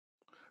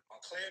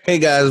Hey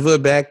guys, we're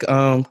back.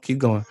 Keep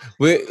going.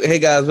 Hey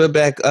guys, we're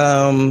back.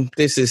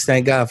 This is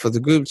thank God for the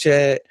group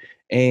chat,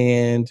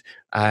 and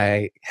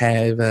I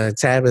have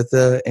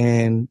Tabitha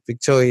and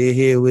Victoria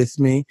here with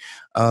me.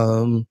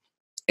 And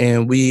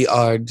we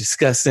are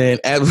discussing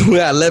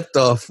where I left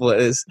off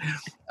was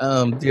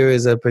there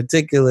is a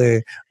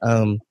particular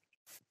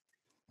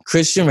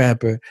Christian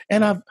rapper,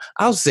 and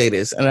I'll say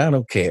this, and I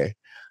don't care.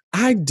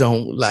 I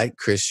don't like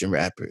Christian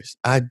rappers.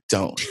 I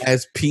don't.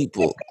 As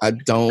people, I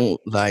don't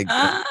like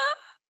them.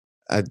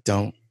 I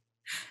don't.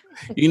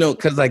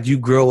 Because like you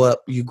grow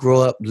up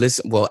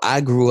listen. Well,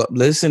 I grew up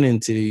listening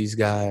to these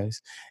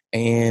guys,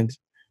 and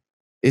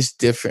it's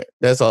different.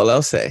 That's all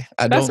I'll say.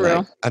 I don't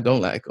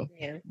like them.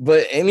 Yeah.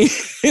 But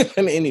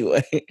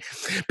anyway,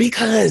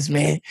 because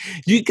man,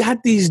 you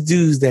got these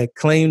dudes that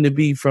claim to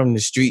be from the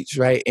streets,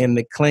 right? And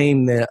they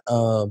claim that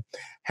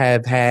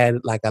have had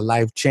like a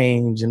life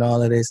change and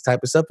all of this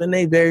type of stuff, and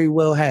they very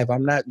well have.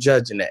 I'm not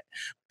judging that.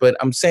 But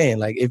I'm saying,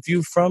 like, if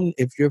you're from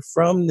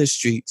the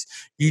streets,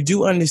 you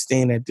do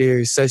understand that there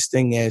is such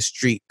thing as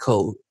street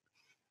code.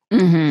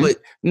 Mm-hmm.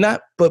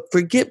 But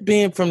forget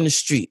being from the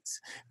streets.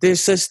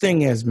 There's such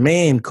thing as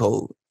man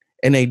code,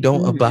 and they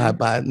don't abide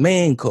by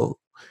man code,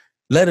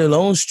 let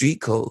alone street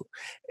code.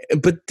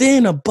 But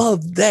then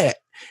above that,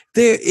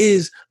 there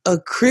is a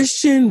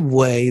Christian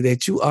way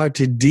that you are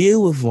to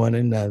deal with one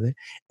another,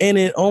 and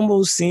it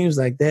almost seems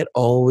like that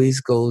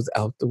always goes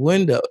out the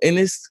window. And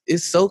it's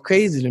so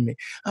crazy to me.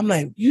 I'm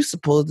like, you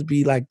supposed to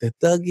be like the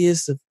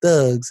thuggiest of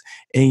thugs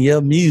in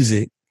your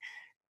music,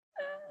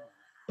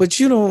 but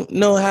you don't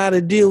know how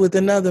to deal with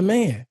another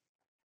man.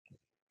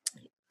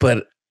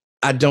 But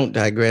I don't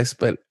digress,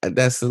 but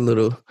that's a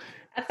little...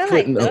 I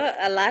feel like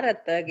a lot of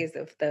thuggiest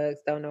of thugs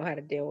don't know how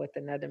to deal with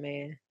another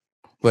man.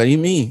 What do you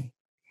mean?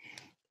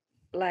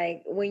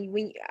 Like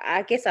when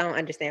I guess I don't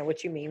understand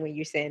what you mean when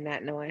you're saying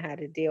not knowing how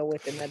to deal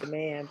with another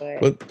man,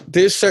 but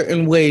there's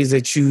certain ways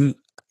that you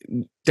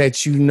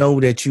know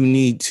that you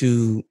need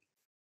to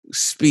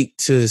speak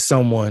to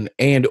someone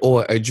and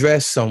or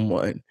address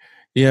someone.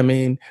 You know what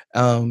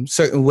I mean?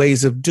 Certain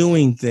ways of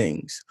doing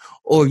things,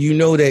 or you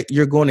know that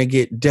you're going to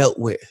get dealt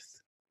with.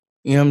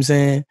 You know what I'm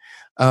saying?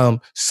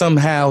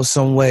 Somehow,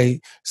 some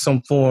way,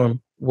 some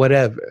form,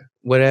 whatever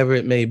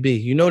it may be.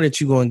 You know that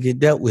you're going to get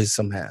dealt with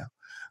somehow.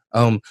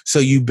 So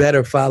you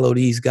better follow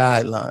these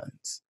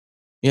guidelines.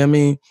 You know what I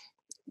mean?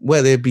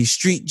 Whether it be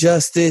street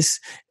justice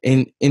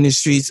in the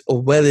streets,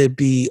 or whether it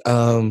be,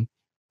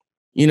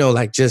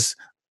 like just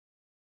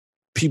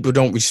people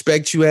don't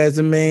respect you as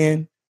a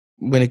man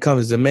when it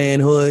comes to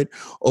manhood,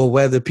 or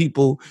whether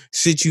people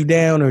sit you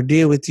down or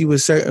deal with you a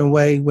certain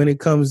way when it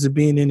comes to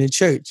being in the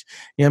church.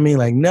 You know what I mean?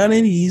 Like none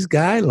of these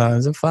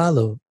guidelines are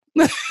followed.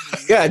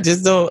 I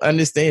just don't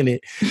understand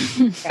it.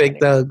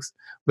 Fake thugs.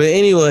 But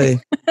anyway...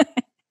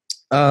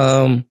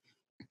 I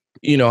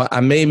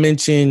made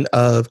mention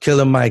of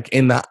Killer Mike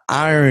and the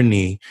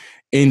irony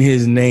in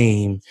his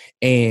name,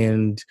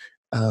 and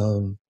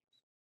the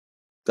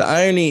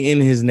irony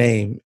in his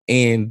name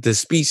and the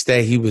speech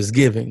that he was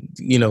giving.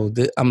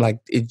 I'm like,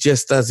 it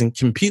just doesn't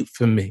compute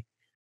for me.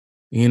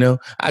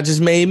 I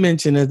just made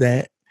mention of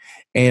that,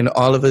 and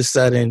all of a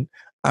sudden,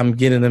 I'm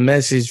getting a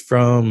message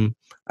from,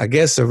 I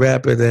guess, a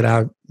rapper that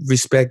I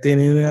respected,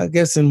 and I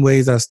guess in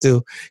ways I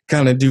still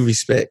kind of do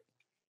respect.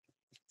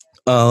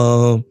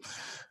 And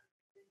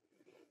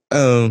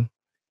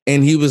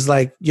he was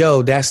like,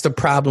 yo, that's the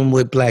problem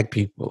with black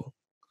people.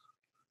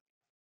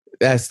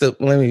 That's the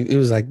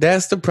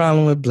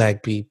problem with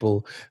black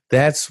people.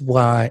 That's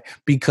why,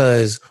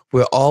 because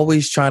we're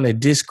always trying to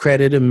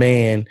discredit a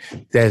man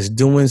that's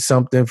doing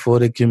something for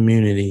the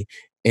community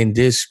and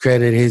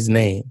discredit his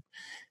name.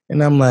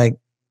 And I'm like,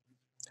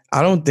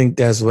 I don't think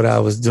that's what I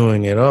was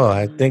doing at all.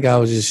 I think I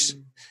was just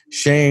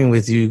sharing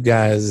with you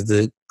guys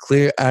the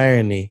clear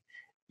irony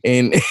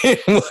in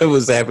what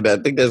was happening. I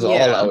think that's all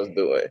I was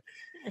doing.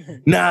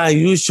 Nah,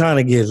 you was trying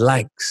to get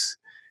likes.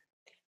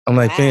 I'm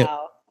like,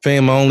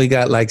 fam, I only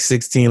got like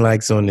 16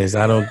 likes on this.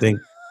 I don't think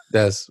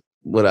that's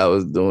what I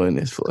was doing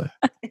this for.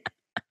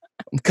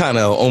 I'm kind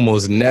of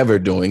almost never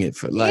doing it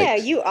for likes. Yeah,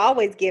 you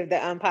always give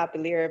the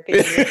unpopular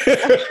opinion.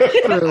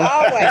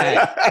 Always.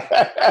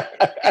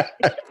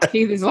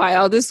 He was like,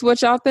 oh, this is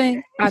what y'all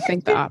think? I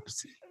think the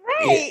opposite.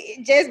 Right,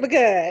 yeah. Just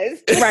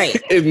because. Right.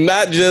 It's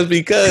not just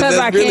because.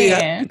 That's really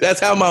that's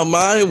how my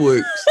mind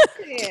works.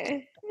 Yeah.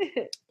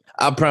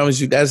 I promise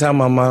you, that's how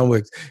my mind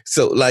works.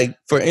 So, like,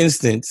 for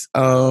instance,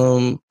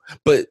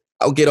 but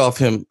I'll get off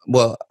him.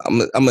 Well, I'm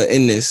gonna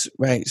end this,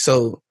 right?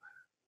 So,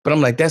 but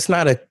I'm like, that's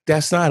not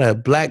a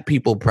black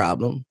people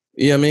problem.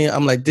 You know what I mean?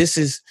 I'm like, this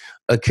is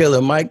a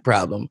Killer Mike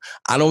problem.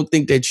 I don't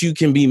think that you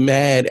can be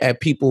mad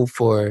at people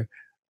for,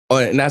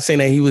 or not saying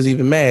that he was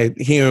even mad,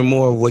 hearing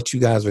more of what you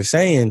guys were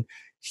saying,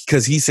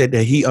 because he said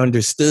that he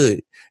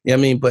understood. You know what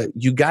I mean? But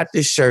you got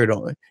this shirt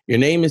on. Your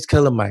name is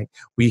Killer Mike.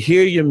 We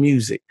hear your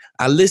music.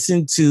 I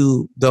listened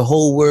to The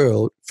Whole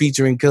World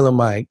featuring Killer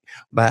Mike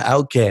by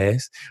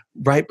Outkast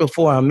right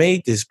before I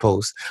made this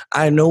post.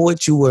 I know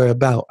what you were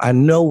about. I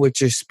know what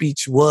your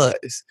speech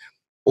was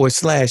or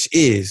 /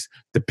 is,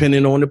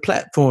 depending on the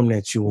platform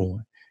that you're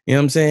on. You know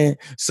what I'm saying?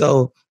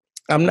 So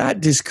I'm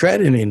not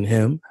discrediting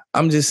him.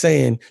 I'm just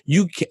saying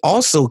you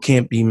also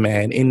can't be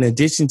mad. In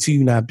addition to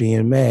you not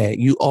being mad,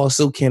 you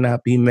also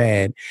cannot be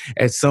mad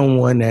at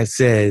someone that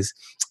says,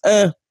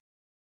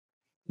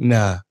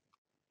 nah.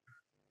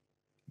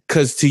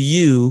 Because to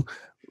you,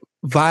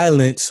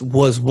 violence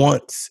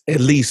at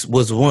least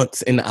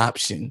once an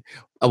option.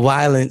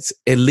 Violence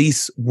at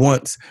least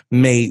once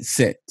made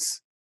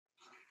sense.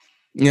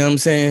 You know what I'm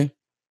saying?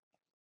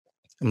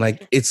 I'm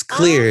like, it's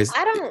clear.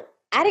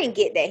 I didn't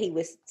get that he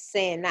was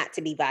saying not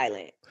to be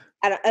violent.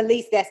 At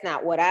least that's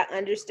not what I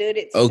understood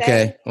it to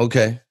say.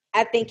 Okay.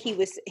 I think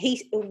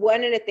he's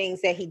one of the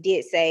things that he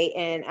did say,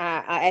 and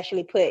I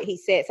actually he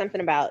said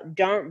something about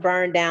don't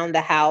burn down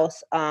the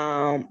house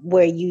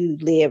where you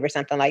live or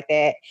something like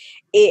that.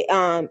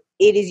 It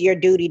is your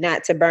duty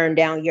not to burn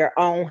your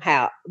own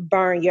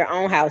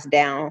house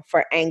down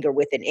for anger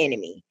with an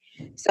enemy.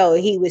 So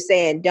he was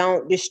saying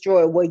don't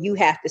destroy where you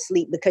have to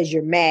sleep because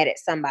you're mad at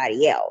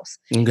somebody else.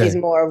 Okay. Is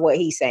more of what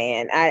he's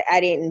saying. I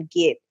didn't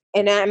get,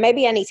 and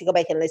maybe I need to go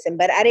back and listen,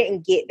 but I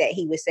didn't get that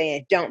he was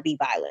saying don't be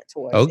violent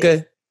towards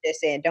it.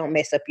 Just saying don't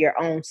mess up your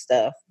own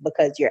stuff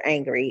because you're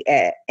angry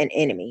at an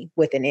enemy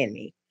with an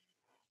enemy.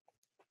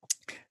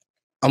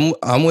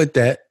 I'm with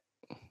that.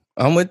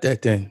 I'm with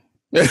that thing.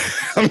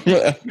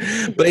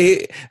 But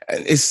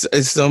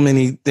it's so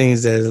many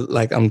things that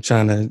like I'm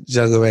trying to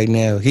juggle right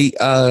now.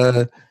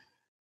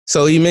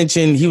 So he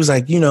mentioned, he was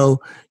like, you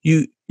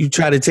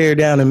try to tear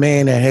down a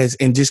man that has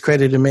and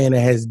discredit a man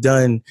that has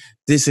done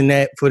this and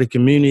that for the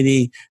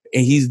community,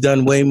 and he's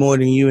done way more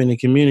than you in the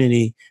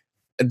community.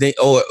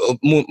 Or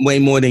way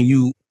more than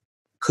you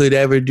could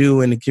ever do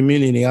in the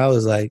community. I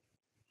was like,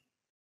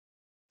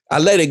 I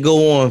let it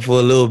go on for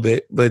a little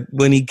bit, but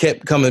when he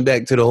kept coming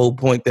back to the whole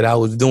point that I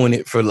was doing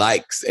it for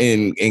likes,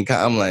 and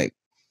I'm like,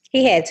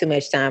 he had too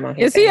much time on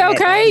his Is he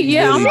okay?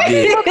 Yeah, really I'm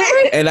really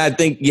okay. And I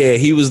think,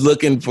 he was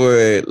looking for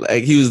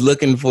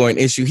an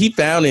issue. He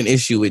found an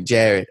issue with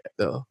Jared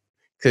though,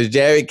 because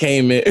Jared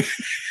came in.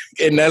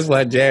 And that's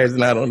why Jared's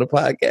not on the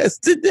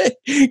podcast today.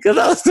 Because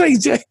I was like,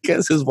 Jared,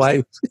 because his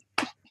wife.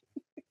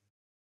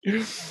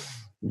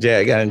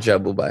 Jared got in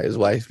trouble by his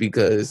wife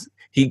because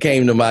he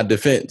came to my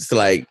defense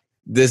like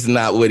this is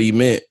not what he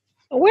meant.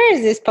 Where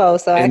is this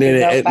post? So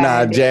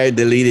Jared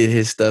deleted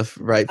his stuff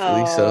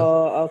rightfully so.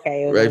 Oh,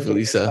 okay.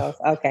 Rightfully so.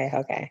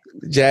 Okay.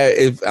 Jared,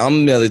 if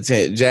I'm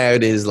militant,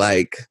 Jared is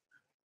like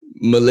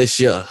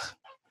militia.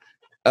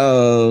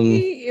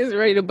 He is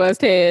ready to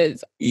bust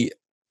heads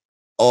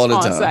all the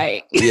time.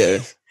 Site.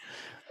 Yes.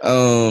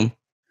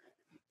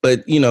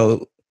 But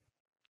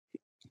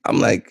I'm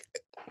like,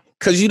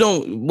 because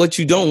what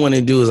you don't want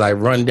to do is like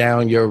run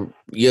down your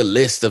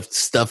list of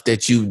stuff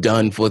that you've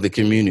done for the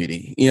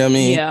community. You know what I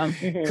mean? Yeah.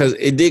 Because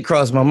it did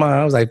cross my mind.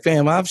 I was like,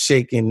 fam, I've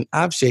shaken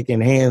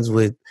hands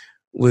with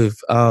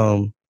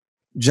John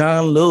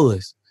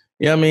Lewis.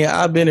 You know what I mean?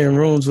 I've been in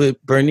rooms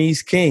with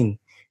Bernice King.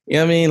 You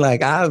know what I mean?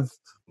 Like I've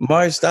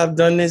marched, I've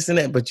done this and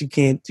that, but you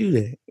can't do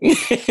that. You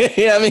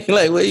know what I mean?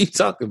 Like, what are you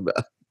talking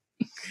about?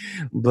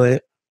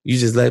 But you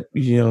just let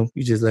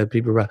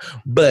people ride.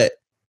 But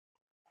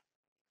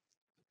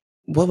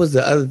what was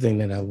the other thing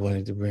that I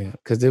wanted to bring up?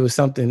 Because there was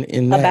something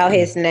in that. About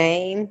his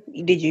name.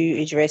 Did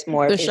you address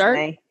more of his shirt?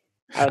 Name?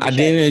 I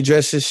didn't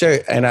address his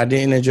shirt, and I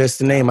didn't address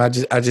the name. I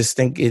just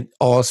think it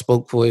all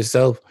spoke for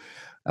itself.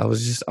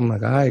 I'm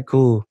like, all right,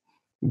 cool.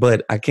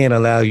 But I can't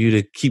allow you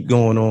to keep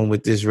going on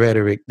with this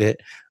rhetoric that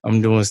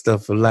I'm doing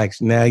stuff for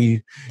likes. Now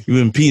you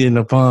impeding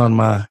upon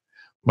my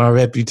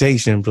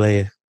reputation,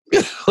 player.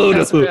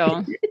 That's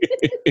real.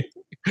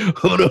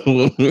 Hold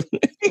on.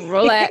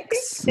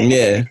 Relax.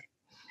 Yeah.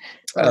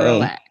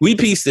 We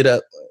pieced it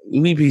up.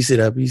 He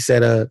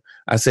said,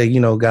 I said,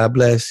 God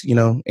bless,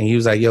 and he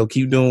was like, yo,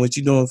 keep doing what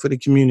you're doing for the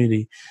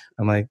community.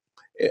 I'm like,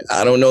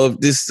 I don't know if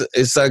this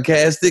is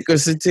sarcastic or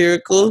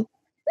satirical,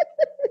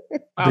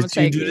 but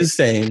you do the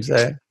same,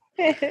 sir.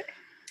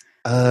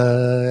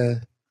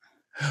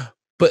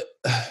 But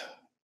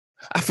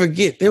I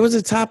forget, there was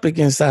a topic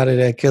inside of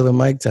that Killer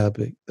Mike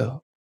topic,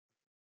 though.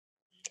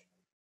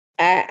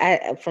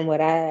 I from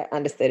what I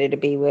understood it to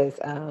be was,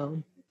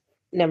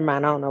 never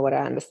mind, I don't know what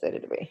I understood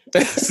it to be.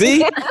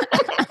 See?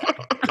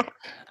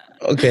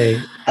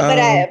 Okay.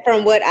 But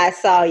from what I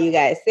saw you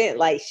guys sent,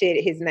 like, should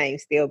his name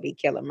still be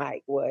Killer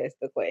Mike was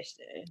the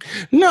question.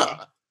 No.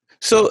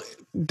 So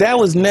that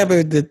was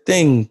never the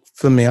thing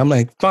for me. I'm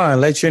like, fine,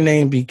 let your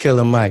name be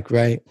Killer Mike,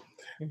 right?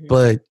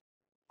 Mm-hmm.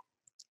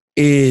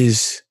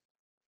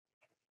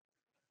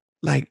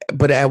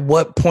 But at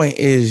what point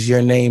is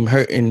your name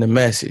hurting the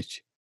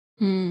message?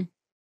 At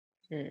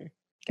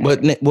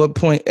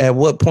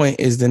what point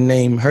is the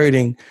name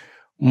hurting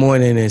more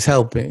than it's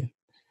helping?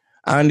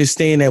 I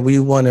understand that we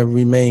want to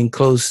remain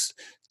close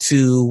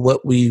to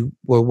what we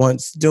were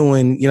once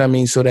doing, you know what I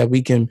mean, so that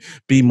we can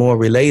be more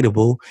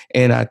relatable.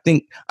 And I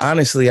think,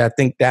 honestly,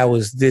 that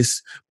was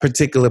this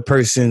particular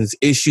person's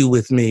issue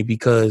with me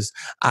because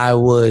I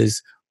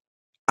was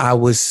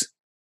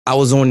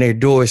on their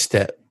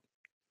doorstep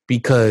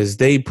because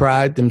they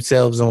pride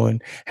themselves on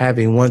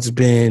having once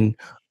been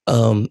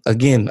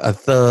again, a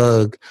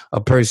thug,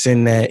 a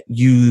person that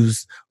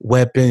used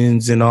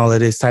weapons and all of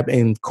this type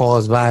and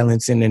caused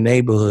violence in the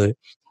neighborhood.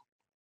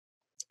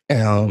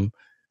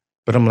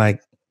 But I'm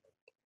like,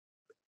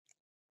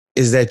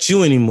 is that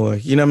you anymore?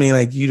 You know what I mean?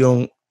 Like, you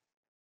don't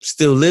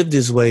still live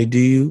this way, do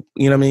you?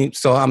 You know what I mean?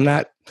 So I'm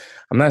not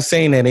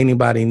saying that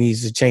anybody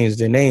needs to change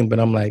their name, but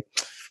I'm like,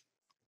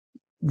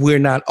 we're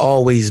not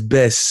always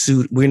best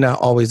suited. We're not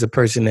always a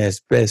person that's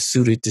best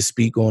suited to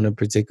speak on a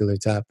particular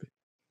topic.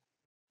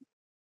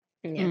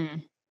 Yeah.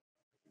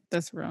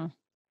 That's real.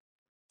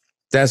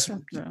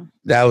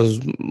 That was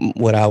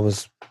what I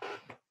was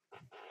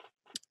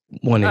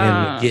wanting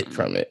him to get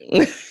from it.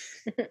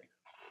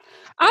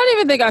 I don't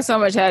even think I so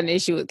much had an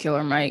issue with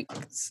Killer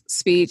Mike's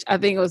speech. I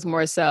think it was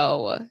more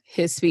so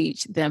his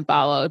speech then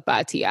followed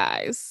by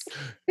T.I.'s.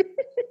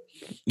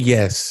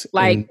 Yes.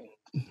 Like,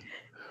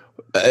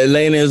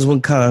 Atlanta is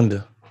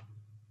Wakanda.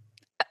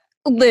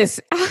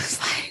 Listen, I was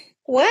like,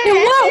 what? In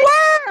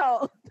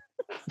what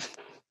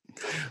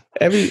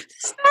world?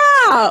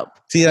 Stop.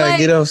 T.I.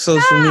 get off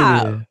social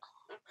media.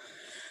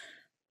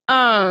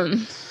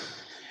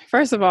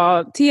 First of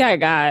all, T.I.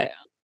 got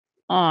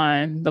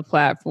on the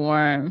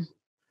platform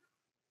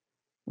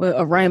with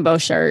a rainbow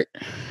shirt,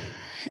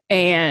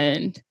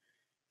 and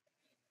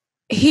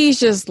he's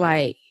just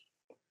like,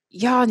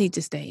 y'all need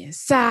to stay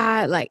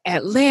inside. Like,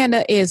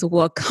 Atlanta is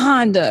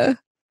Wakanda.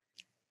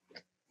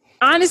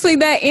 Honestly,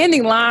 that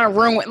ending line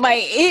ruined,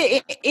 like,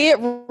 it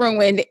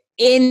ruined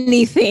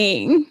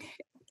anything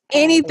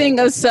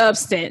of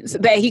substance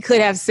that he could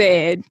have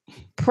said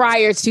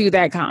prior to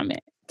that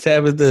comment.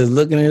 Tabitha is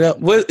looking it up.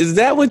 What is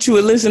that? What you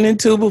were listening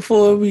to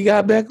before we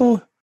got back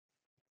on?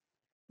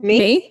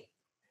 Me?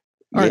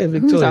 Or yeah,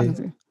 Victoria. Who's talking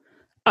to?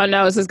 Oh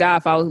no, it's this guy I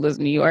follow who lives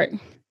in New York.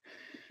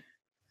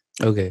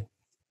 Okay.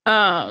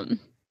 But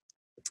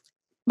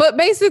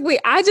basically,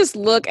 I just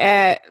look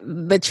at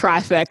the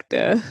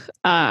trifecta,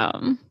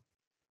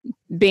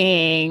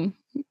 being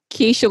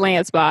Keisha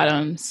Lance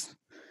Bottoms,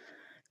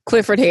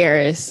 Clifford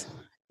Harris,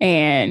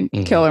 and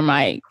Killer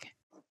Mike,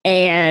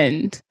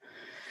 and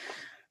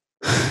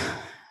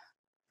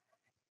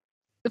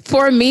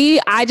for me,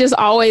 I just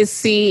always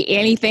see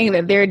anything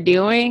that they're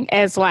doing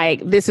as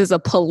like, this is a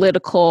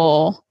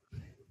political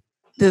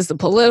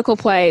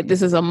play.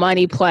 This is a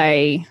money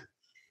play.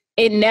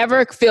 It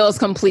never feels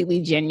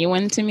completely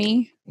genuine to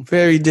me.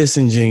 Very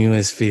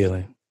disingenuous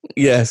feeling.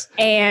 Yes.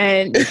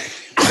 And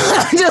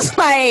just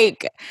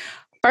like,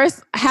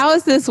 first, how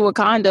is this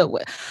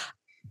Wakanda?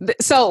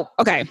 So,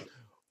 okay.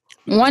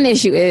 One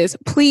issue is,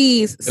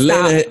 please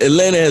stop.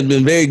 Atlanta has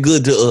been very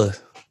good to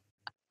us.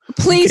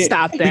 Please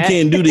stop that. We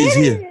can't do this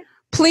here.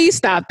 Please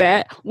stop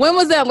that. When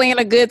was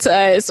Atlanta good to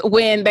us?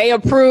 When they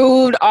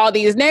approved all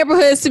these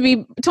neighborhoods to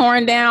be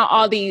torn down,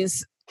 all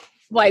these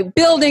like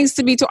buildings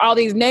to be all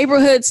these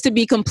neighborhoods to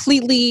be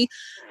completely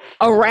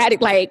erratic,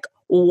 like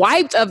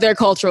wiped of their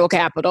cultural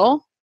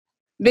capital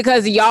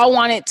because y'all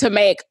wanted to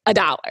make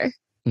 $1.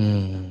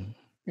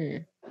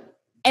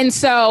 And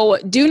so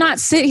do not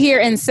sit here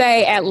and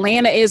say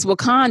Atlanta is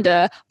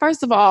Wakanda.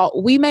 First of all,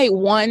 we made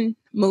one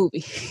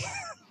movie.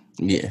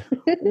 Yeah.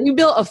 We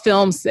built a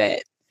film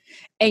set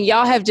and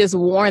y'all have just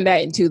worn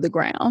that into the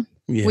ground.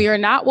 Yeah. We are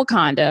not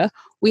Wakanda.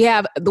 We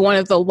have one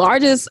of the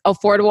largest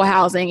affordable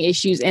housing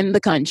issues in the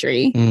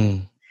country.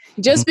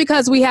 Just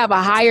because we have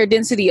a higher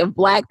density of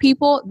Black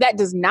people, that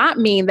does not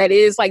mean that it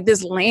is like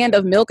this land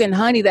of milk and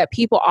honey that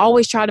people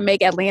always try to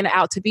make Atlanta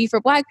out to be for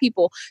Black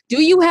people.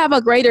 Do you have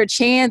a greater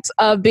chance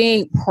of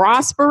being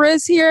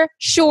prosperous here?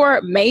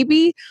 Sure,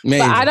 maybe. But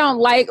I don't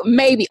like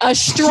maybe. A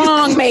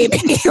strong maybe.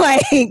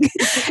 Like,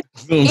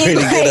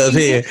 get up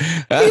here.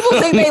 People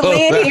think they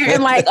land here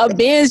and like a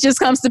Benz just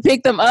comes to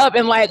pick them up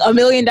and like $1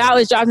 million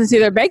drops into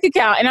their bank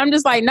account. And I'm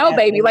just like, no,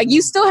 baby. Like,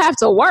 you still have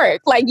to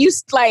work. Like, you're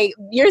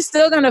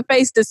still gonna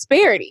face disparities.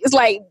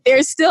 Like,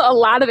 there's still a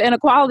lot of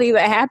inequality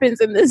that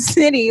happens in this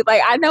city.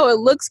 Like, I know it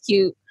looks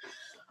cute,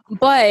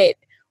 but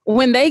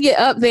when they get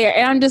up there,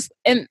 and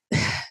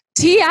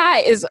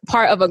T.I. is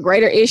part of a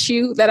greater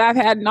issue that I've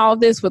had in all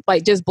of this with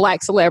like just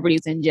Black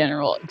celebrities in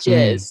general,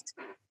 just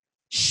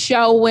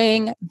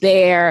showing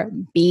their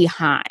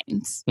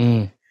behinds.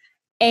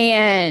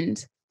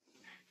 And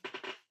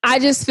I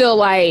just feel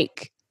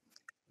like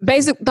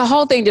the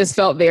whole thing just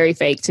felt very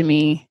fake to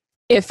me.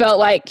 It felt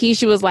like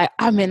Keisha was like,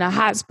 I'm in a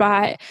hot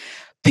spot.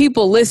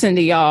 People listen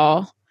to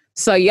y'all.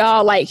 So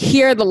y'all like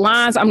hear the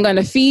lines I'm going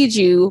to feed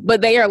you,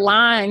 but they are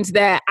lines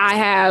that I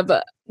have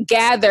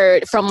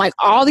gathered from like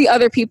all the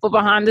other people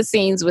behind the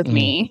scenes with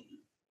me.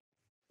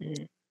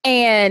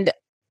 And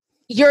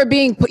you're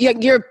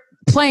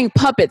playing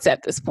puppets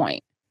at this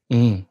point.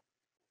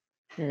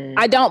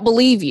 I don't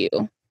believe you.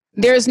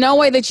 There's no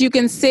way that you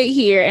can sit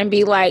here and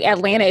be like,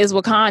 Atlanta is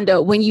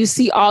Wakanda when you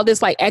see all this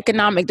like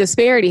economic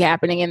disparity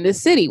happening in this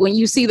city, when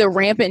you see the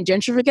rampant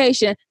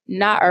gentrification,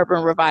 not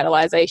urban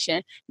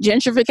revitalization,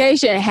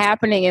 gentrification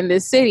happening in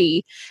this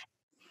city.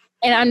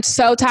 And I'm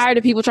so tired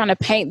of people trying to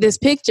paint this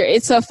picture.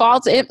 It's a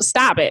false.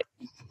 Stop it.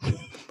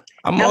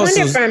 I'm I also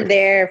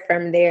wonder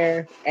from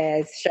their,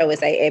 as show us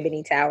say,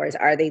 Ebony Towers,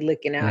 are they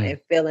looking out and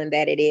feeling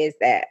that it is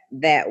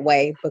that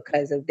way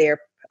because of their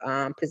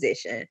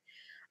position?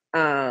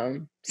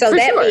 So For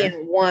that sure.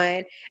 being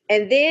one.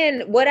 And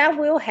then what I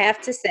will have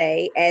to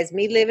say, as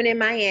me living in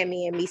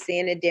Miami and me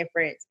seeing a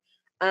difference,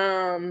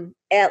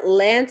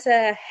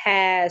 Atlanta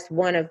has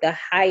one of the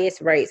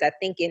highest rates, I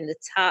think in the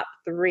top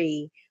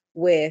 3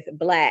 with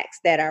Blacks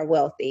that are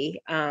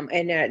wealthy,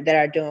 and that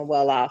are doing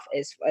well off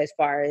as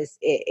far as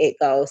it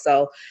goes.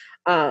 So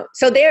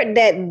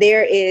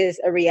there is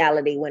a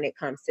reality when it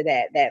comes to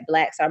that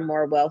Blacks are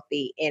more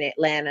wealthy in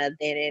Atlanta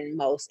than in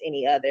most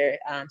any other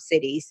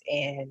cities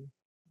in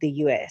the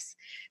U.S.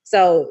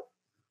 So,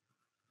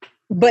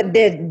 but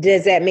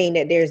does that mean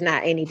that there's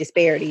not any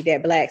disparity,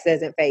 that Blacks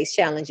doesn't face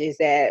challenges,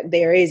 that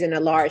there isn't a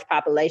large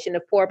population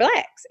of poor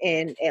Blacks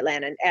in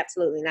Atlanta?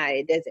 Absolutely not.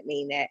 It doesn't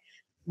mean that,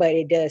 but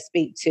it does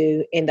speak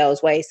to in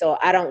those ways. So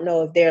I don't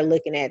know if they're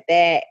looking at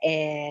that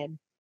and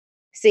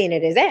seeing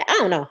it as that. I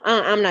don't know.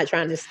 I'm not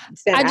trying to.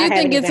 I do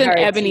think it's an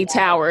Ebony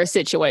Tower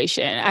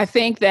situation. I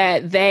think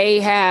that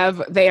they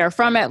are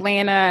from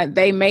Atlanta.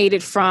 They made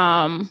it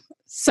from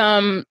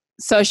some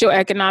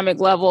socioeconomic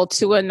level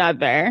to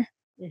another.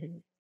 Mm-hmm.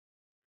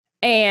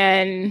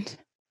 And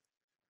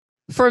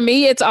for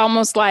me, it's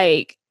almost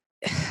like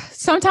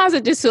sometimes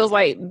it just feels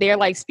like they're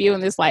like spewing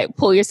this like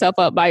pull yourself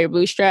up by your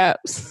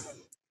bootstraps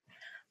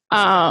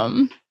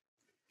thought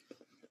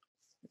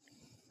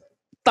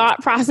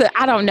process.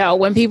 I don't know,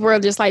 when people are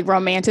just like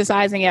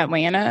romanticizing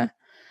Atlanta.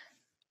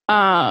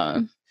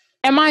 And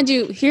mind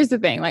you, here's the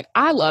thing, like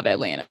I love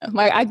Atlanta.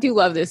 Like I do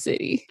love this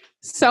city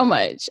so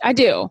much. I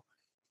do.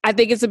 I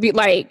think it's a bit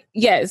like,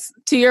 yes,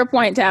 to your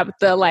point,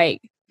 Tabitha,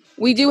 like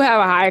we do have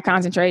a higher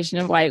concentration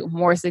of like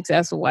more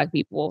successful Black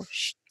people.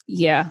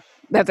 Yeah,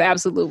 that's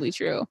absolutely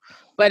true.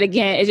 But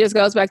again, it just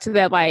goes back to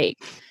that, like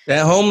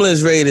that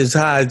homeless rate is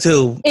high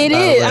too. It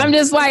is. I'm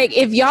just like,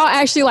 if y'all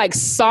actually like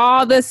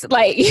saw this,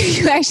 like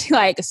you actually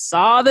like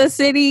saw the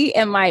city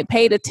and like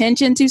paid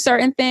attention to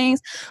certain things.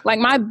 Like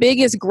my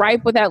biggest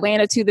gripe with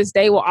Atlanta to this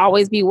day will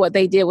always be what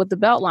they did with the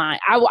Beltline.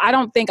 I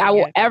don't think I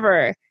will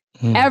ever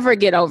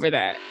get over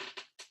that.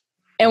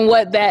 And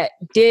what that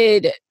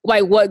did,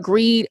 like what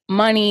greed,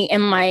 money,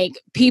 and like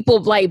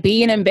people like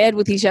being in bed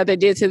with each other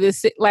did to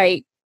this,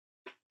 like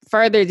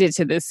further did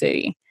to this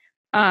city.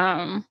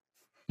 But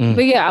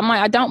yeah, I'm like,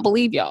 I don't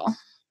believe y'all.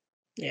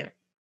 Yeah.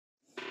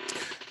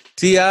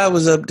 T.I.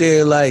 was up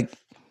there like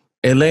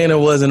Atlanta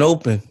wasn't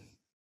open.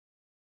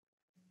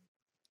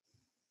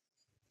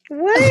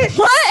 What?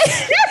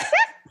 What?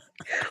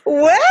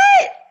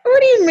 What? What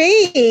do you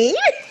mean? He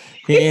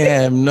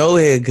didn't have no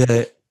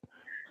haircut.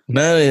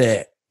 None of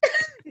that.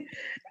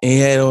 He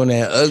had on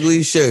that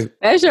ugly shirt.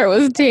 That shirt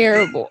was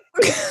terrible.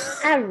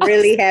 I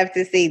really have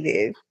to see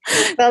this.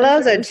 So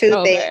those are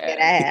two things that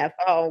I have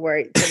for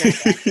homework tonight.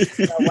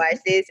 So watch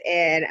this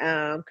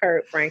and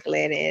Kurt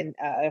Franklin and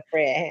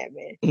Fred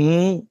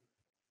Hammond.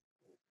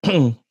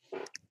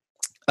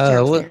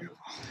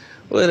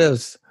 What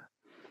else?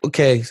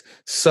 Okay,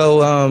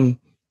 so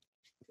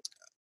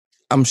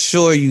I'm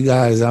sure you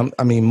guys, I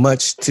mean,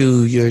 much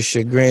to your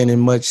chagrin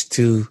and much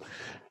to,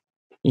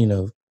 you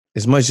know,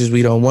 as much as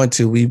we don't want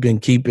to, we've been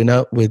keeping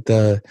up with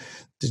the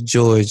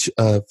George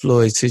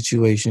Floyd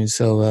situation.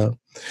 So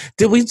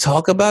did we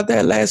talk about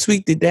that last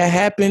week? Did that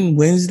happen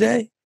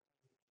Wednesday?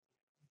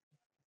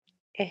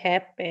 It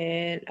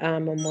happened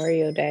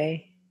Memorial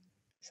Day.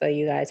 So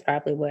you guys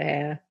probably would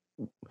have.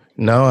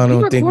 No, I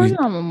don't think we recorded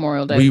on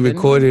Memorial Day. We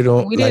recorded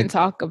on. We didn't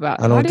talk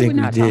about. I don't Why did think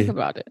we not did. talk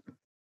about it?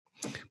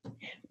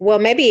 Well,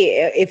 maybe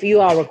if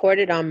you all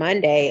recorded on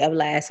Monday of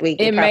last week,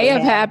 it may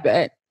have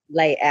happened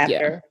late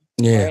after.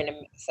 Yeah. Or in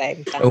the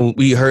same time. Oh,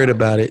 we heard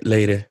about it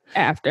later.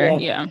 After,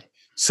 yeah.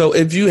 So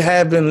if you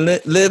have been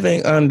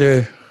living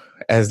under,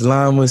 as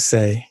Lon would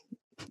say,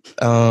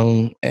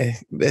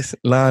 this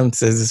Lon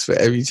says this for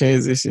every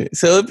transition.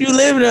 So if you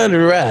living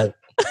under a rock,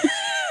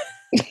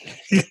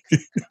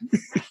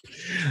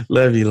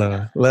 love you,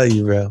 Lon. Love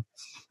you, bro.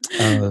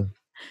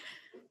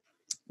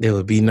 There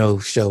would be no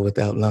show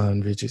without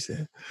Lon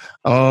Richardson.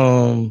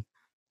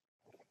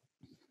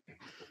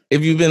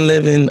 If you've been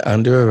living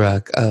under a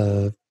rock,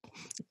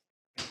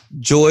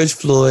 George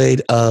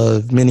Floyd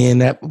of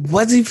Minneapolis.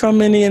 Was he from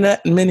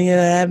Minneapolis?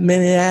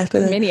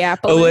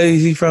 Or was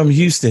he from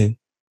Houston?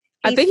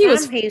 I think he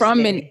was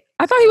from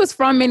I thought he was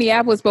from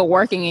Minneapolis, but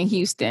working in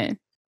Houston.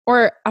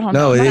 Or I don't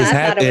know. No, it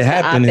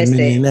happened in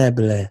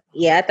Minneapolis.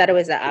 Yeah, I thought it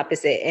was the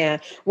opposite. And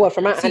well,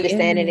 from my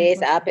understanding, it is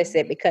the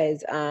opposite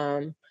because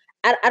I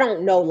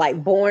don't know,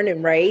 like born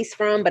and raised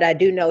from, but I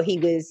do know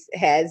he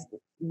has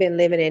been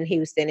living in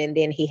Houston, and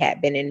then he had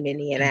been in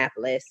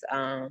Minneapolis.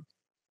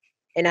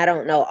 And I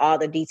don't know all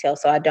the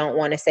details, so I don't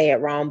want to say it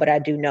wrong, but I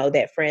do know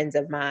that friends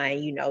of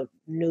mine,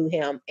 knew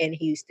him in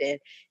Houston,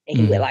 and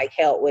he would like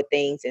help with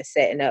things and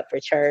setting up for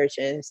church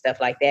and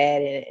stuff like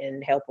that,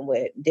 and helping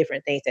with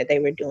different things that they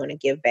were doing to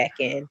give back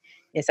in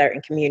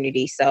certain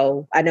communities.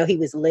 So I know he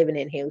was living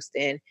in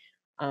Houston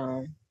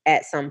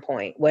at some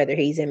point. Whether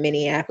he's in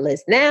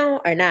Minneapolis now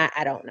or not,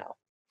 I don't know.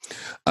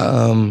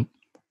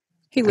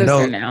 He lives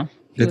there now.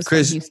 He was from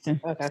Houston.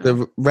 Okay.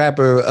 The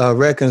rapper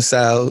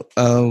Reconcile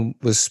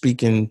was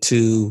speaking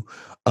to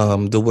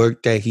the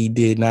work that he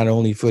did not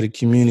only for the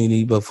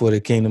community but for the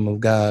kingdom of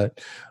God,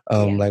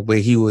 like where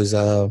he was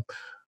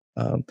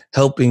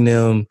helping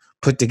them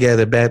put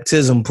together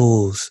baptism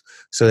pools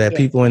so that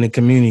people in the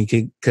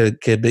community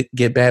could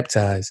get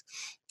baptized.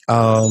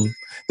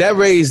 That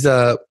raised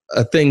a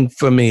thing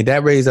for me.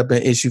 That raised up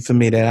an issue for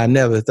me that I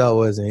never thought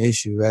was an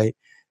issue, right?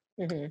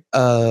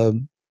 Mm-hmm.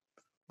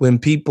 When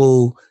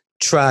people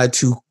try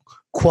to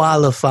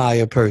qualify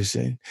a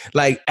person,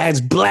 like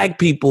as Black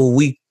people,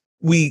 we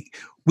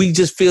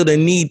just feel the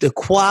need to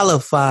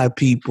qualify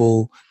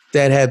people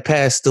that have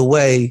passed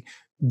away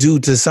due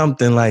to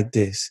something like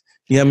this.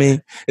 You know what I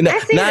mean?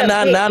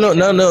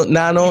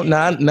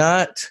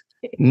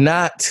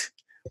 Not.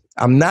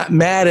 I'm not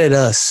mad at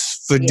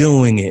us for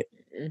doing it.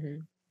 Mm-hmm.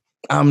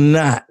 I'm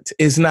not.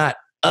 It's not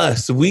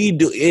us. We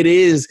do. It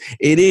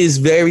is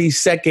very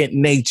second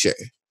nature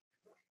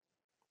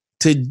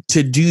to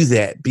do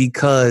that,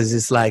 because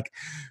it's like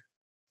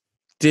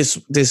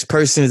this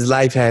person's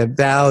life had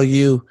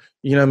value.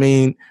 You know what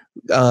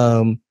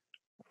I mean?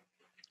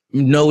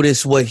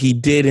 Notice what he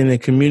did in the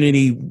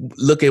community.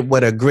 Look at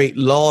what a great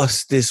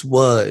loss this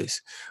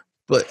was.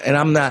 And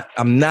I'm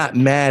not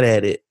mad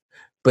at it,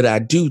 but I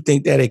do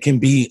think that it can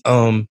be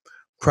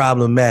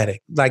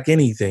problematic. Like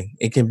anything,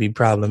 it can be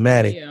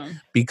problematic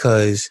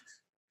because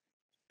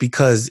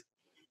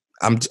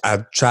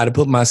I try to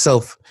put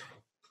myself,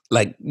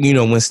 like, you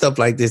know, when stuff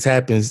like this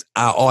happens,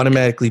 I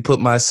automatically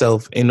put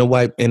myself in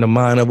the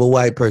mind of a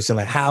white person.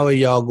 Like, how are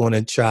y'all going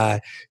to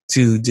try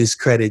to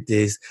discredit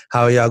this?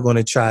 How are y'all going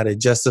to try to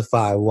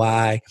justify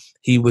why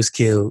he was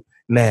killed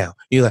now?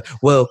 You're like,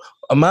 well,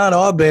 Ahmaud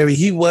Arbery,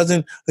 he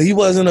wasn't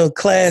a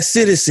class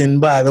citizen,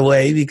 by the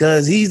way,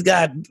 because he's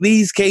got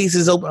these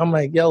cases open. I'm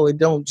like, yo, it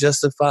don't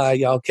justify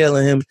y'all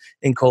killing him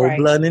in cold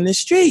blood in the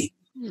street.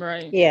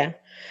 Right. Yeah.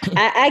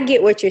 I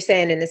get what you're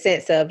saying in the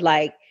sense of,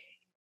 like,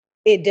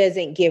 it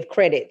doesn't give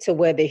credit to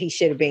whether he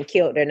should have been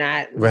killed or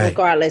not,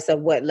 regardless of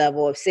what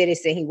level of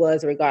citizen he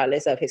was,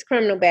 regardless of his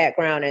criminal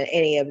background and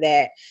any of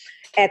that.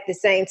 At the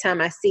same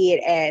time, I see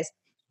it as,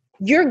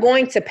 you're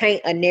going to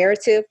paint a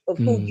narrative of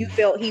who you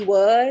felt he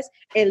was,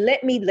 and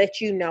let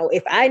you know,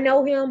 if I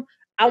know him,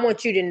 I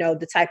want you to know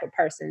the type of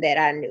person that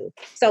I knew.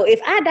 So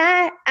if I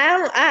die,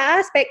 I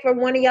expect for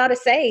one of y'all to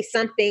say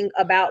something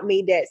about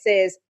me that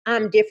says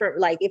I'm different.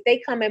 Like, if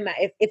they come in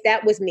if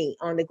that was me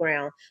on the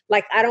ground,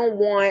 like, I don't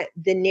want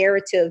the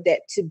narrative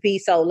that to be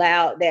so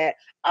loud that,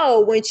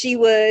 oh, when she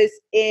was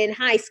in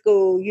high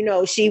school, you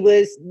know, she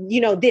was,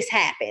 you know, this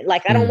happened.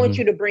 Like, I don't want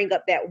you to bring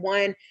up that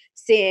one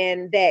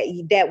sin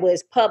that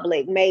was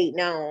public, made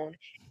known.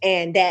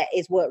 And that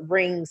is what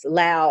rings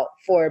loud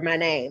for my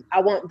name.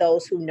 I want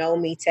those who know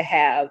me to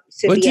have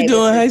to what be you able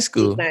do in to high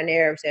school? my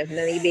narrative,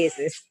 none of your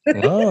business.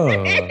 Oh,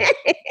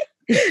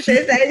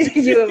 that's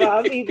actually you of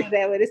all people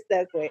that would have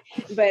stuck with.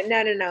 But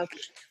no.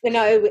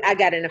 I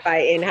got in a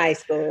fight in high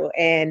school,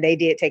 and they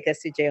did take us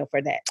to jail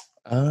for that.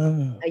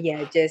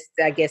 Yeah, just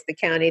I guess the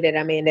county that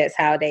I'm in, that's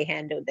how they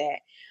handled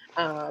that.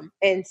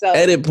 And so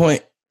edit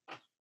point.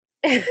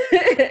 I'm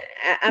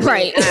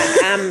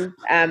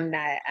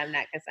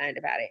not concerned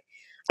about it.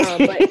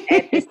 But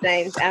at the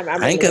same time,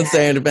 I ain't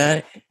concerned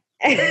about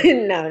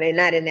it. No, they're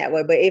not in that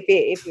way. But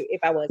if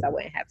I was, I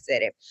wouldn't have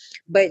said it.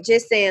 But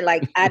just saying,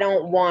 like, I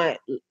don't want.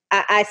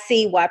 I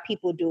see why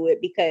people do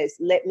it, because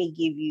let me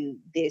give you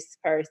this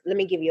person. Let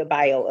me give you a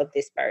bio of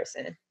this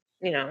person.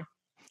 You know,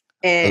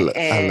 and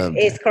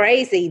it's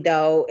crazy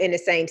though, in the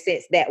same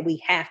sense that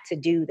we have to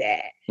do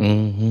that.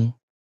 Mm-hmm.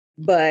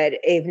 But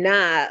if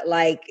not,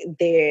 like,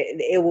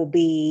 it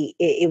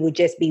would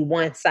just be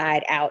one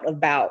side out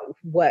about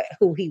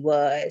who he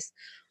was.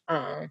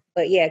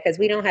 But yeah, because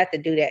we don't have to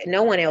do that.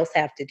 No one else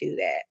have to do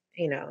that,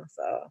 you know.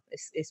 So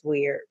it's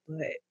weird,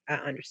 but I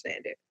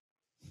understand it.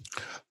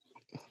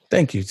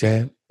 Thank you,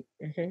 Tab.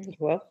 Mm-hmm.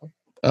 You're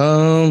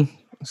welcome.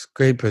 It's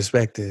great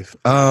perspective.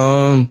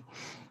 To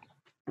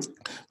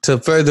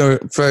further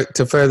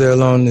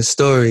along the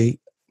story,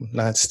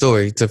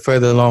 to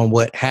further along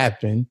what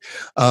happened.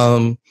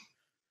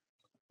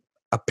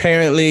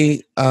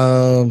 Apparently,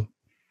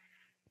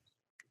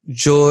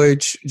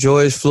 George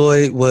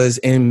Floyd was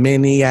in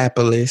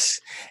Minneapolis,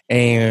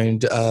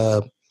 and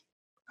I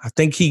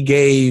think he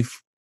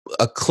gave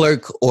a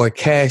clerk or a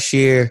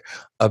cashier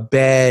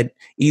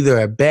either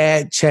a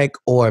bad check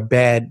or a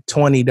bad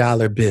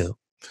 $20 bill.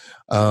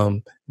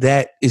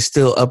 That is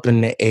still up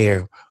in the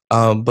air.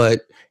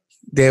 But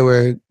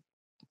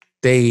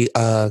they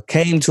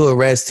came to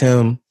arrest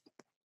him,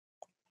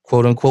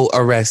 quote unquote,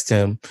 arrest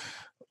him,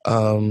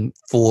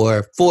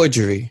 for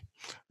forgery.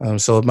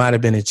 So it might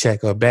have been a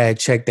check or a bad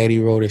check that he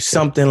wrote or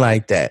something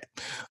like that.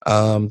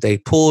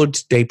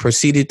 They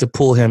proceeded to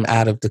pull him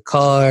out of the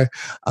car.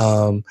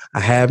 I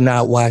have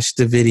not watched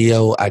the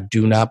video. I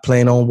do not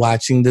plan on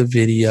watching the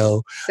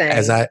video.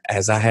 Same.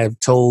 As I have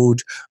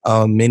told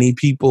many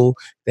people,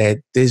 that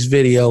this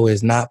video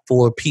is not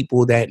for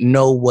people that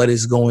know what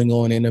is going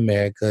on in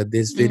America.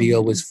 This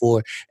video is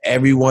for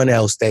everyone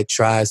else that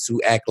tries to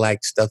act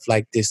like stuff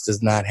like this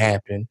does not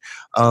happen.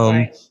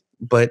 Right.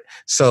 But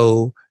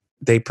so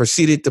they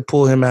proceeded to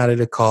pull him out of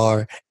the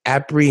car,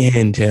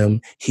 apprehend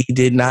him. He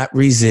did not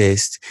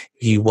resist.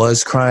 He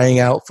was crying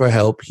out for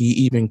help. He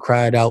even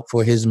cried out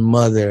for his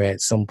mother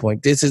at some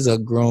point. This is a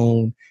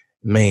grown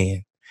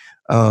man.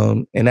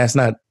 And that's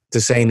not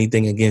to say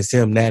anything against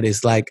him. That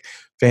is like,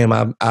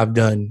 fam, I've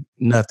done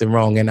nothing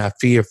wrong and I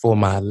fear for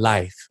my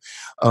life.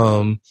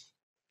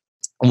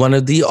 One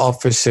of the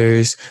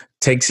officers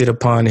takes it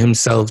upon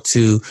himself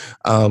to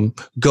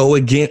go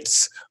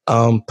against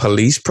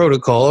police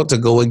protocol, to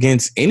go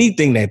against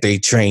anything that they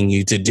train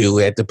you to do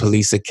at the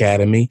police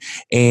academy,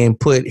 and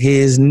put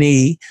his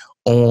knee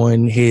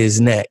on his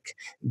neck,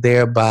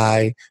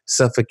 thereby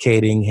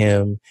suffocating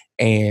him.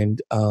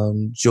 And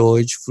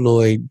George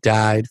Floyd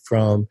died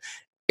from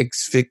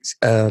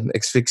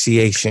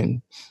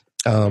asphyxiation.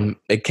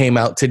 It came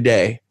out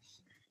today.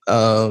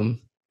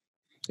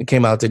 It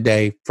came out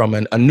today from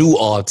a new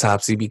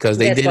autopsy because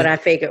they did. That's what I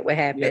figured would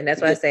happen. Yeah,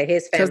 that's why I say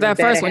his family. Because that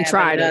first one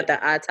tried another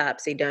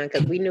autopsy done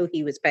because we knew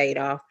he was paid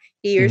off.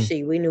 He or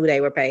she, we knew they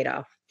were paid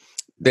off.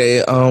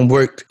 They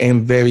worked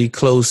in very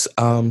close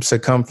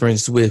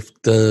circumference with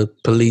the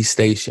police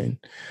station.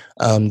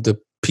 The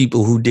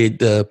people who did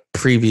the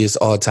previous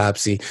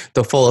autopsy,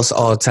 the false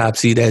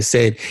autopsy that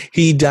said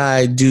he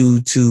died due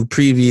to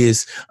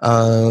previous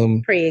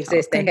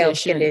pre-existing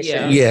health condition.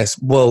 Yeah. Yes.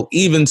 Well,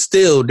 even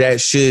still,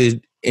 that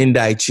should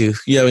indict you.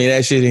 You know what I mean?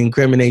 That should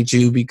incriminate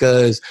you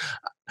because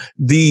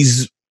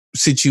these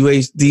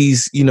situations,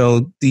 these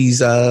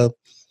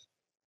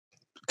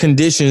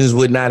conditions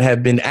would not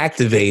have been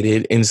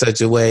activated in such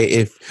a way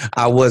if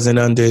I wasn't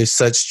under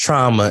such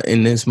trauma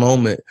in this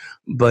moment.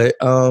 But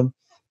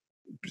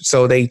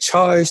so they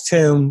charged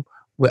him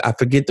with, I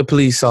forget the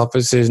police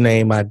officer's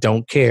name. I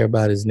don't care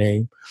about his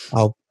name.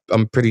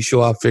 I'm pretty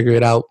sure I'll figure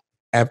it out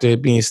after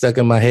it being stuck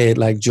in my head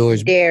like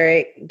George.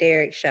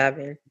 Derek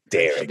Chauvin.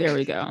 Derek. There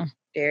we go.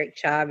 Derek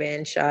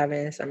Chauvin,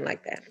 something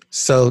like that.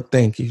 So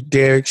thank you.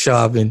 Derek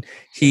Chauvin.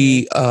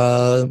 They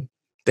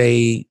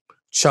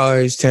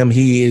charged him.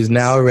 He is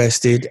now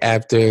arrested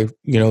after,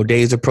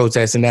 days of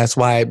protest, and that's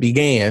why it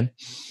began.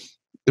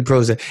 The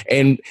protest.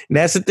 And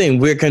that's the thing.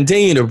 We're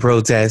continuing to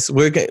protest.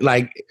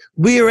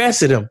 We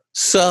arrested him.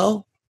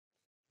 So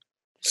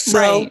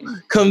Right.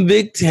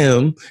 Convict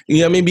him. You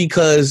know what I mean?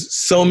 Because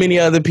so many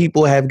other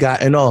people have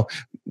gotten off.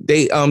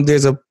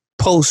 There's a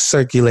post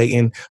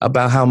circulating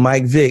about how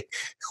Mike Vick,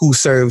 who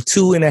served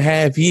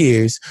 2.5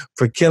 years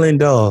for killing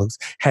dogs,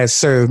 has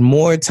served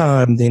more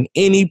time than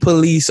any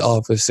police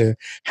officer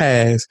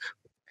has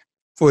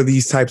for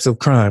these types of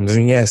crimes.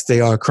 And yes,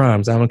 they are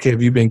crimes. I don't care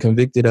if you've been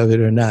convicted of it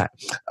or not.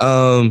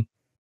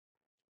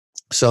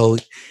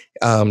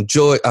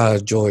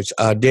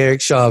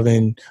 Derek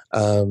Chauvin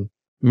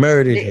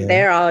murdered him.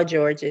 They're all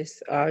George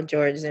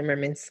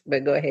Zimmermans,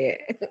 but go ahead.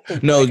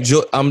 No,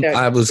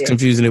 I was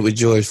confusing it with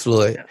George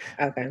Floyd.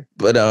 Okay.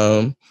 But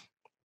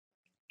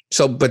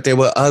but there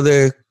were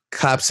other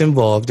cops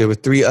involved. There were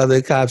 3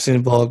 other cops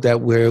involved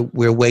that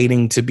we're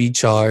waiting to be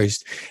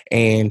charged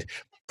and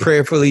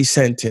prayerfully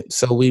sentenced.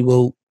 So we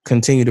will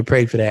continue to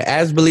pray for that.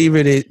 As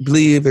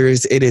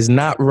believers, it is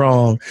not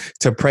wrong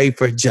to pray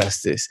for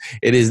justice.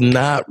 It is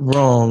not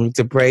wrong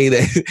to pray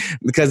that,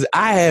 because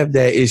I have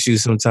that issue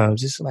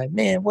sometimes. Just like,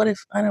 man, what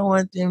if I don't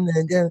want them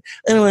to go?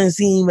 I don't want to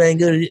see anybody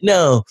go to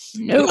jail.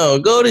 No,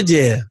 go to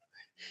jail.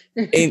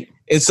 And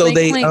so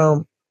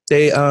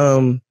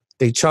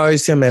they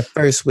charged him at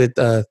first with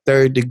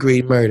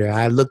 3rd-degree murder.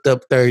 I looked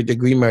up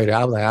 3rd-degree murder.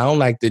 I was like, I don't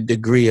like the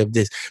degree of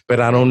this, but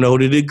I don't know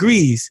the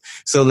degrees.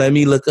 So let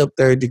me look up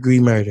 3rd-degree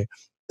murder.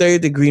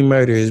 3rd-degree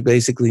murder is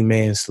basically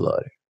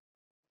manslaughter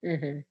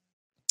in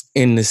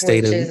the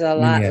state of Which is a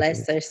lot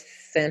lesser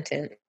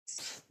sentence.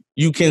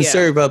 You can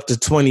serve up to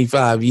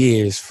 25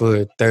 years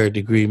for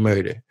 3rd-degree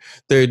murder.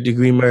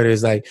 3rd-degree murder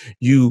is like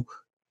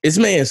it's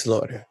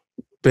manslaughter.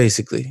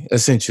 Basically,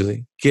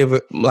 essentially,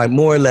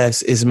 more or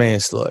less, is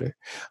manslaughter.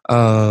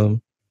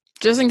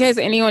 Just in case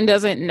anyone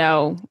doesn't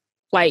know,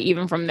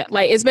 even from that,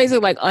 it's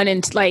basically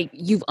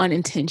you've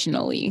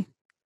unintentionally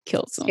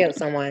killed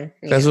someone.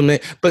 Yeah. That's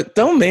what but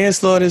don't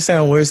manslaughter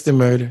sound worse than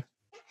murder?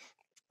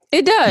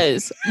 It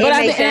does, but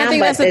I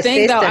think that's the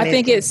thing, though. I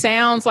think it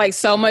sounds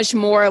so much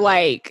more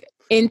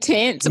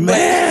intense.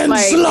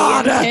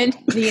 Manslaughter.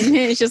 The intent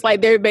is just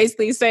they're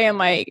basically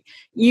saying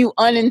you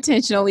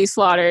unintentionally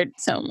slaughtered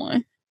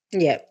someone.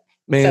 Yep.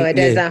 So it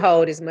doesn't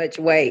hold as much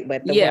weight,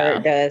 but the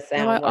word does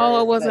sound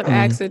worse. It was an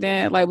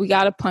accident. We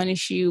got to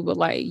punish you, but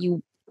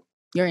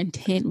your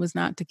intent was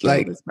not to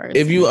kill this person.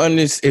 If you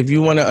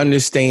want to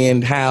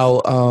understand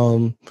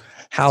how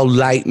how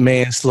light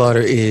manslaughter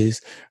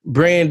is.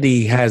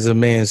 Brandy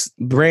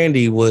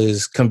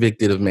was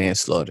convicted of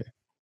manslaughter.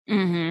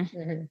 Mm-hmm.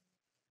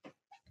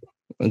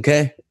 Mm-hmm.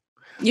 Okay.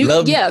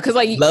 Because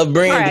like love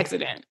Brandy. car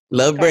accident.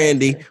 Love Car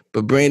Brandy, accident.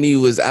 but Brandy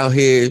was out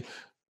here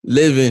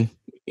living,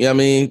 you know what I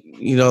mean?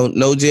 You know,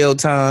 no jail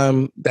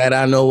time that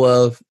I know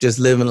of, just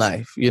living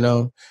life, you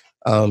know.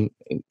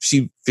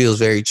 She feels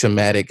very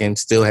traumatic and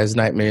still has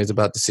nightmares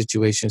about the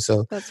situation.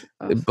 So,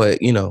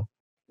 but you know,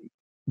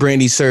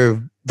 Brandy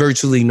served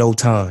virtually no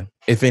time,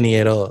 if any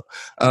at all.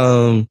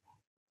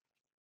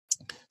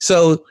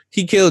 So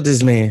he killed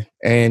this man,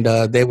 and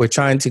they were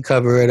trying to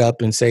cover it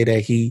up and say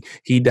that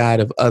he died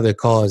of other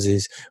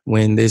causes.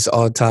 When this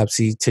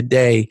autopsy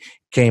today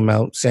came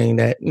out saying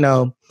that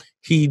no,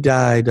 he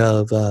died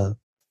of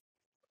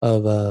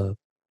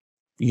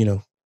you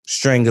know,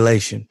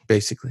 strangulation,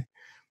 basically.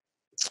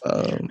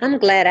 I'm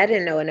glad. I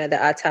didn't know another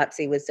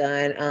autopsy was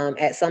done.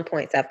 At some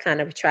points, I've kind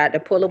of tried to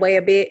pull away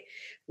a bit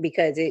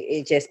because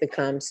it just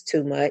becomes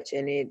too much,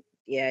 and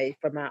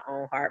for my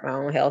own heart, my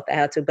own health, I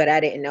have to. But I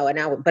didn't know,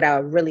 but I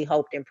really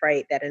hoped and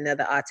prayed that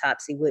another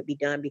autopsy would be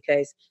done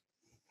because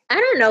I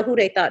don't know who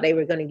they thought they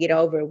were going to get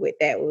over with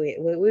that. We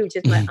were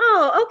just like,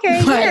 oh,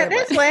 okay, yeah,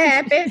 that's what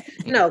happened.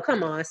 No,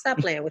 come on, stop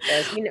playing with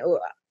us. You know,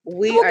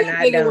 we are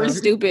not dumb. We're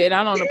stupid.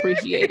 I don't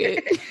appreciate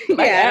it.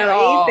 I don't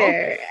all.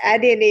 either. I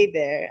didn't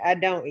either. I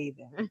don't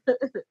either.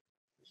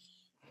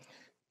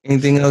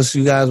 Anything else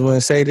you guys want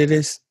to say to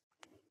this?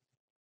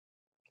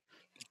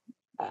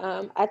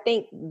 I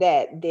think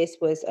that this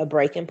was a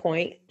breaking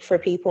point for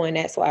people, and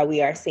that's why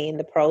we are seeing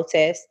the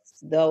protests,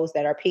 those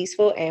that are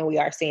peaceful, and we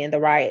are seeing the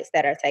riots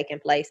that are taking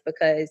place,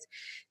 because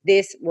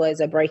this was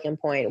a breaking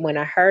point. When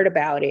I heard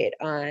about it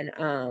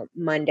on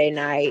Monday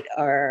night,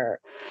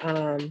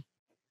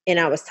 and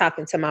I was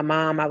talking to my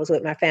mom. I was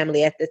with my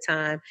family at the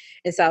time.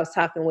 And so I was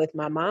talking with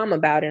my mom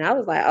about it. And I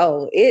was like,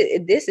 oh,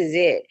 this is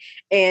it.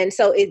 And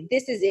so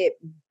this is it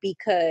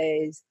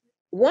because,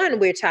 one,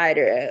 we're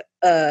tired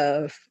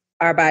of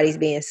our bodies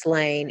being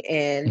slain,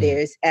 and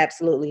there's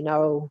absolutely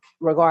no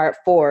regard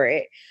for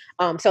it.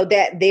 So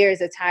that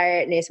there's a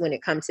tiredness when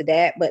it comes to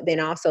that, but then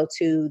also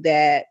to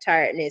that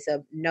tiredness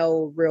of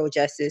no real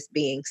justice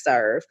being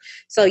served.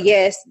 So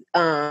yes,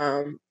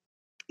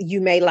 you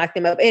may lock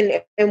them up.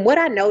 And what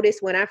I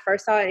noticed when I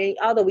first saw it, and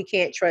although we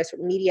can't trust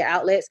media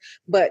outlets,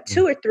 but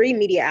 2 or 3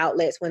 media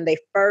outlets, when they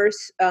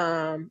first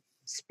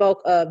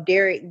spoke of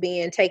Derek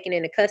being taken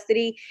into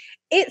custody,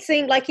 it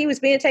seemed like he was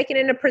being taken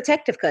into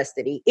protective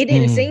custody. It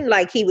didn't seem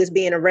like he was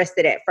being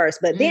arrested at first.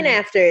 But then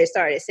after it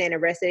started saying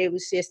arrested, it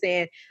was just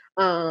saying,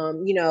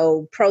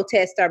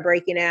 protests are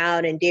breaking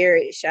out and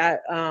Derek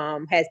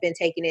has been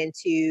taken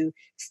into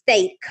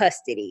state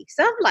custody.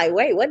 So I'm like,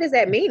 wait, what does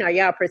that mean? Are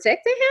y'all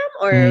protecting him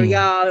or are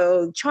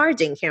y'all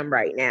charging him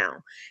right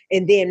now?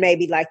 And then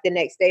maybe like the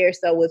next day or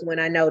so was when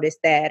I noticed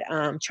that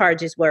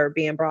charges were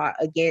being brought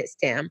against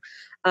him.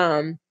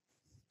 And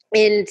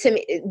to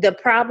me, the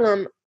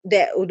problem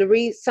that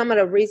some of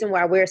the reason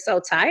why we're so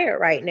tired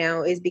right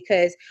now is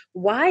because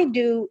why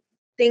do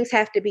things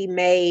have to be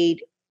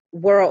made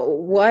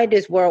why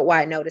does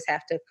worldwide notice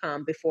have to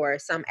come before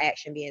some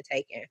action being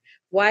taken?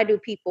 Why do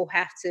people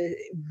have to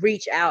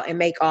reach out and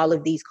make all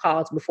of these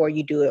calls before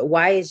you do it?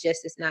 Why is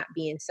justice not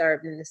being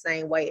served in the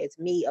same way as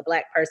me, a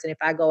Black person? If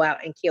I go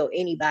out and kill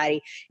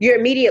anybody, you're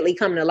immediately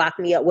coming to lock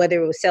me up,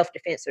 whether it was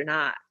self-defense or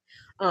not.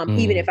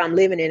 Even if I'm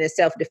living in a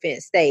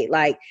self-defense state,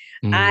 like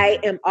I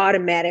am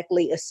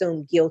automatically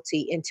assumed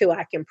guilty until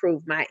I can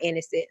prove my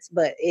innocence.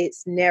 But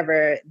it's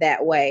never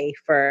that way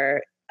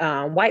for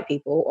white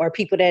people or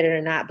people that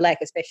are not Black,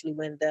 especially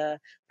when the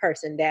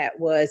person that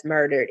was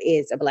murdered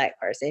is a Black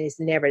person.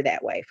 It's never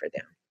that way for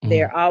them.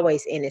 They're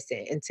always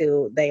innocent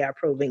until they are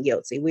proven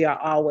guilty. We are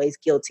always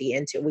guilty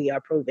until we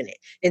are proven it,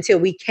 until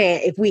we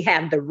can't, if we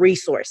have the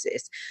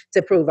resources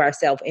to prove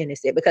ourselves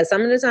innocent. Because some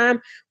of the time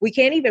we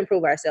can't even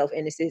prove ourselves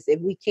innocent if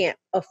we can't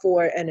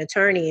afford an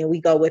attorney and we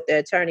go with the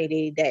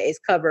attorney that is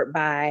covered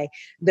by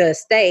the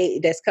state,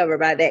 that's covered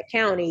by that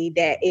county,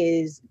 that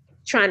is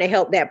trying to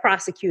help that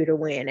prosecutor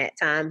win at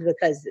times,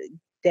 because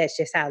that's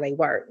just how they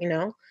work, you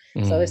know?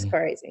 So it's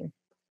crazy.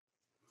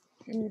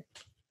 Yeah.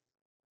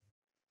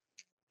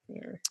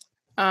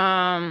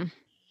 I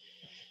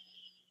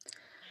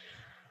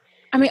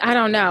mean, I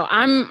don't know.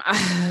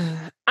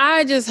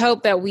 I just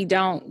hope that we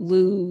don't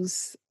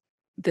lose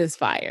this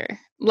fire.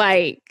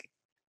 Like,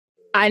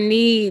 I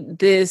need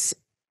this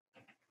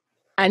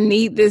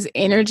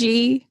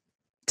energy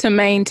to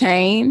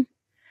maintain.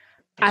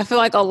 I feel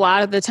like a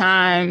lot of the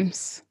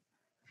times,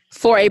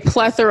 for a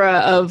plethora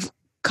of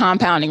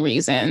compounding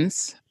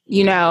reasons,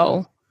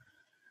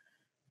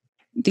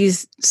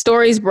 these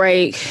stories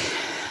break,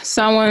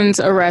 someone's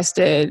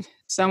arrested,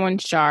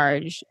 someone's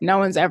charged, no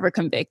one's ever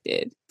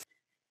convicted.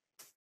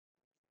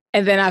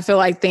 And then I feel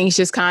like things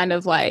just kind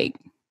of like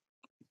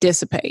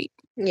dissipate.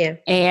 Yeah.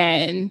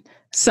 And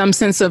some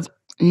sense of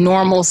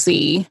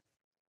normalcy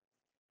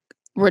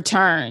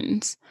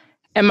returns.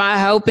 And my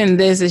hope in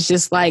this is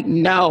just like,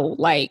 no,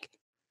 like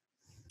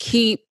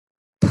keep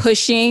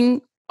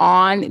pushing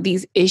on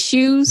these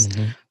issues,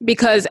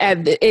 because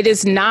it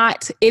is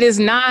not,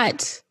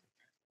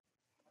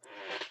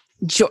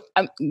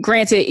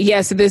 granted,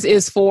 yes, this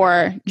is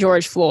for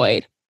George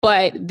Floyd,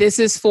 but this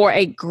is for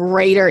a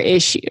greater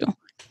issue.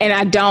 And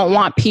I don't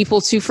want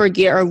people to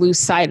forget or lose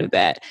sight of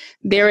that.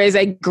 There is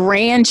a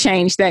grand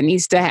change that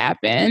needs to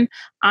happen.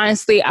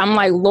 Honestly, I'm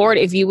like, Lord,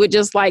 if you would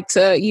just like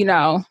to, you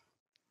know,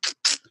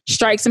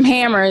 strike some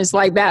hammers,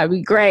 like that would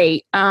be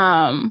great.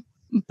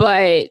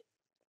 But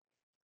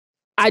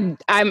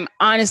I'm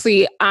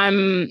honestly,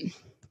 I'm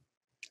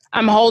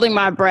holding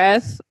my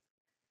breath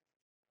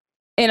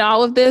in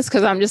all of this,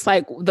 because I'm just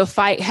like, the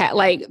fight,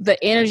 like the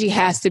energy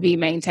has to be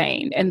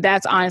maintained. And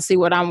that's honestly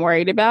what I'm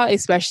worried about,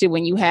 especially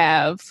when you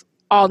have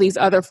all these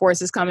other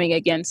forces coming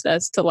against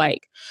us to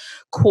like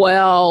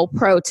quell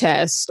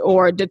protest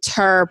or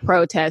deter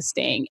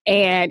protesting.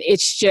 And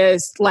it's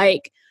just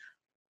like,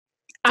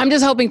 I'm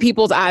just hoping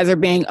people's eyes are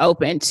being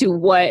open to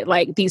what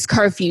like these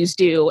curfews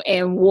do,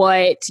 and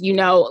what, you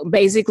know,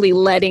 basically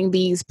letting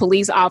these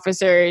police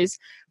officers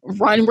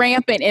run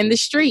rampant in the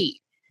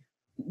street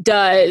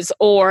does,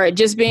 or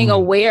just being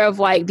aware of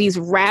like these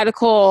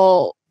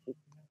radical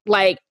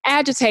like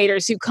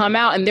agitators who come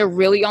out and they're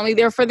really only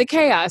there for the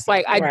chaos.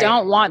 Like, I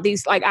don't want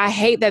these, like, I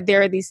hate that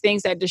there are these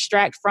things that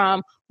distract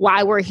from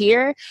why we're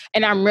here.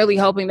 And I'm really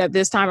hoping that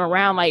this time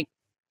around, like,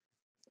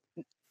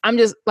 I'm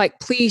just like,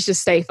 please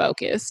just stay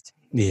focused.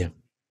 Yeah.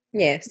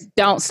 Yes.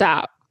 Don't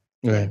stop.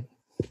 Right.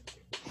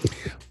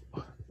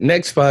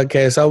 Next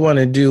podcast, I want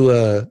to do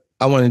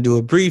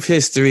a brief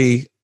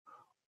history.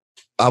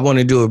 I want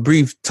to do a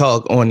brief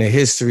talk on the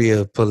history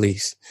of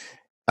police.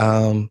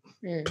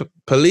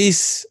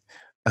 Police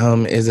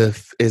is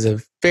a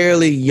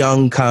fairly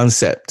young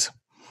concept.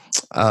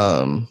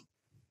 Prior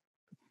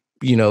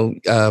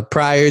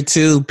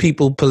to,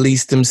 people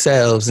policed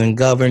themselves and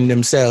governed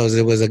themselves.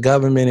 There was a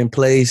government in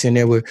place and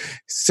there were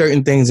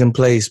certain things in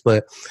place,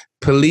 but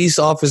police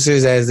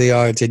officers as they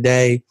are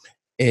today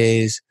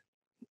it's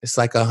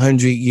like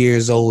 100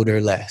 years old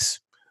or less.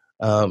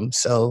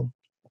 So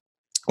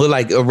we're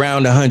like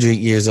around 100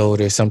 years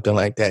old or something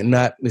like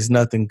that. It's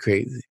nothing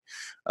crazy.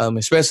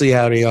 Especially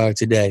how they are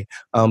today.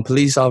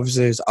 Police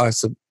officers are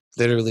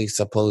literally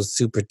supposed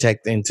to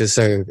protect and to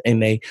serve,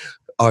 and they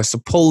are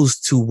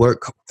supposed to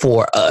work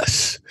for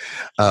us.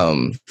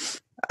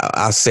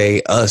 I'll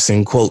say us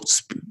in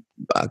quotes,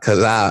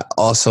 because I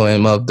also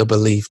am of the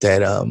belief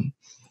that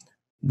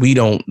we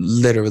don't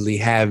literally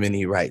have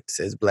any rights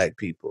as Black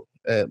people.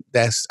 I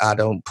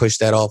don't push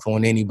that off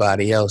on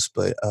anybody else,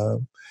 but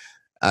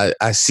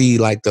I see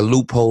like the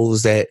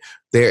loopholes that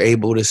they're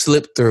able to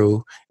slip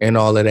through and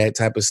all of that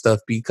type of stuff,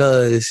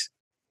 because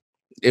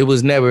it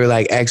was never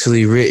like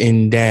actually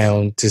written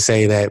down to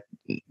say that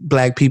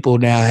Black people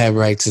now have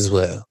rights as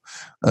well.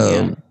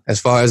 As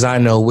far as I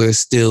know, we're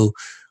still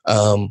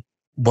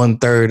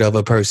 1/3 of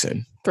a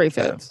person.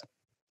 3/5.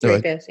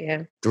 3/5,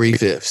 yeah.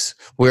 3/5.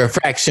 We're a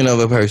fraction of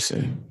a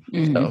person.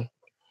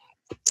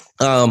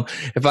 So,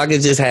 if I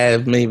could just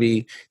have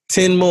maybe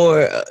 10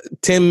 more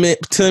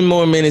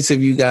minutes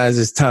of you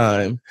guys'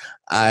 time,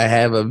 I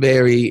have a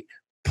very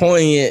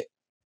poignant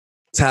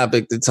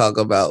topic to talk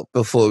about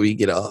before we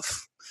get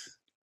off.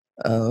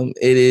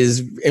 It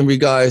is in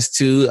regards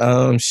to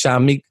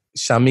Shamik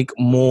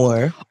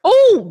Moore.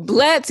 Oh,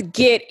 let's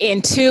get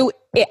into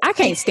it. I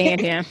can't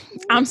stand him.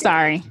 I'm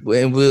sorry.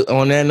 And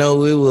on that note,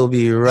 we will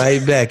be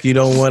right back. You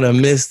don't want to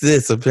miss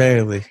this,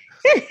 apparently.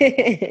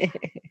 Okay.